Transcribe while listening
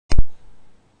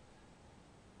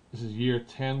This is year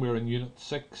 10, we're in unit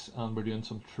 6 and we're doing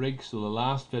some trig. So the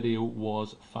last video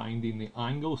was finding the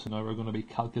angle, so now we're going to be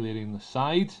calculating the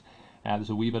sides. There's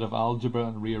a wee bit of algebra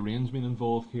and rearrangement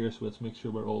involved here, so let's make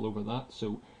sure we're all over that.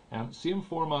 So same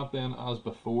format then as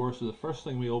before. So the first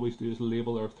thing we always do is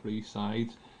label our three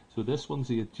sides. So this one's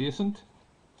the adjacent,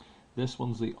 this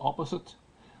one's the opposite,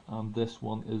 and this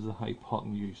one is the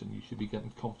hypotenuse, and you should be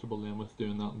getting comfortable then with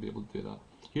doing that and be able to do that.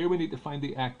 Here we need to find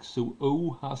the x, so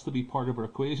O has to be part of our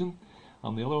equation,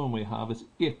 and the other one we have is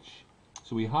H.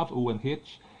 So we have O and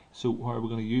H, so what are we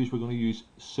going to use? We're going to use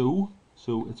so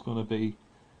it's going to be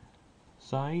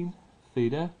sine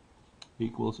theta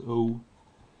equals O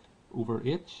over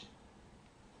H.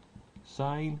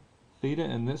 Sine theta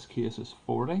in this case is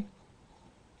 40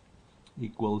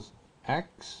 equals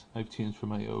x, I've changed for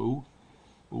my O,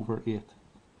 over 8.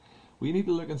 We need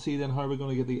to look and see then how we're going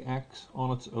to get the x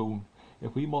on its own.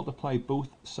 If we multiply both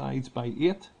sides by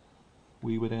 8,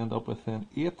 we would end up with then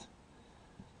 8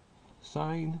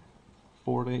 sine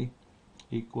 40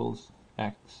 equals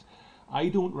x. I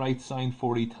don't write sine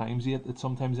 40 times 8. It's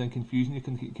sometimes then confusing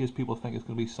in case people think it's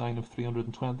going to be sine of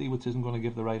 320, which isn't going to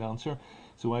give the right answer.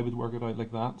 So I would work it out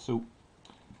like that. So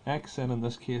x then in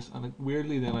this case, and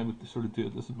weirdly then I would sort of do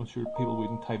it, I'm not sure people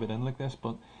wouldn't type it in like this,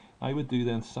 but I would do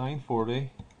then sine 40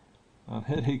 and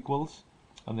hit equals,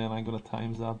 and then I'm going to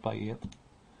times that by 8,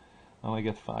 and I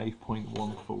get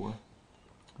 5.14.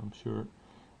 I'm sure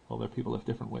other people have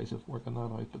different ways of working that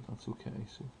out, but that's okay.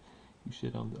 So you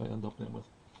should end up then with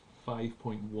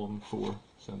 5.14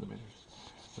 centimeters.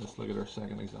 Let's look at our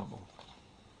second example.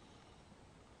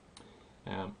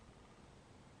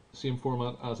 Same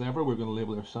format as ever, we're going to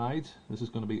label our sides. This is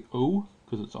going to be O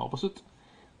because it's opposite.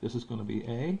 This is going to be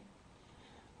A,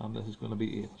 and this is going to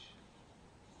be H.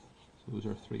 So those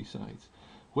are three sides.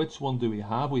 Which one do we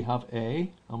have? We have A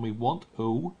and we want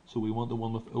O, so we want the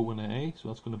one with O and A, so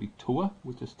that's going to be TOA,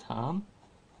 which is tan.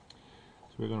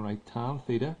 So we're going to write tan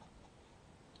theta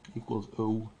equals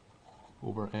O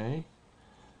over A.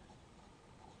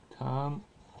 Tan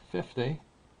 50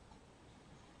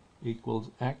 equals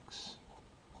x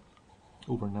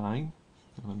over 9.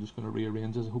 And I'm just going to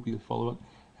rearrange this, I hope you follow it.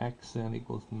 X then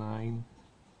equals 9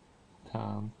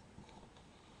 tan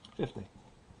 50.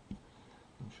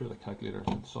 I'm sure the calculator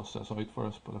can suss this out for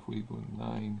us, but if we go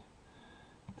 9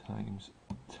 times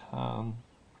tan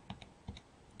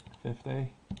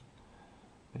 50,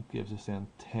 it gives us then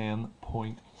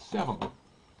 10.7.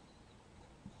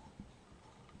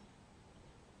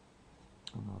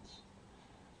 And that's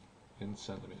in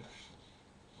centimeters.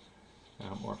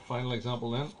 Our final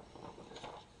example then.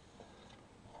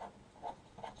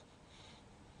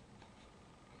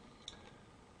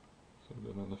 So I'm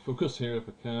going to focus here if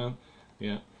I can.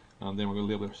 Yeah, and then we're going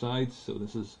to label our sides. So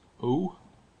this is O,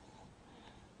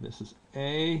 this is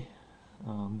A,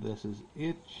 and this is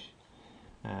H.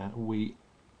 We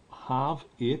have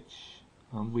H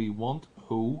and we want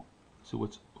O, so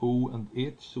it's O and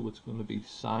H, so it's going to be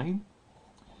sine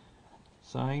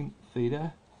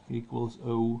theta equals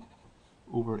O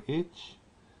over H.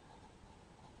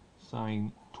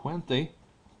 Sine 20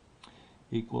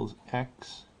 equals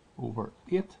x over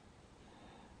 8.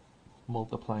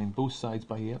 Multiplying both sides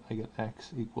by 8, I get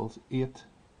x equals 8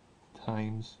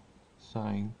 times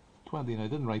sine 20. Now I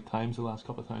didn't write times the last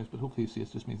couple of times, but hopefully you see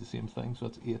it just means the same thing, so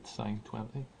that's 8 sine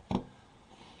 20.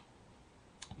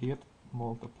 8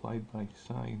 multiplied by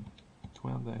sine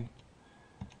 20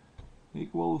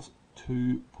 equals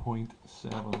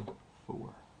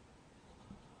 2.74.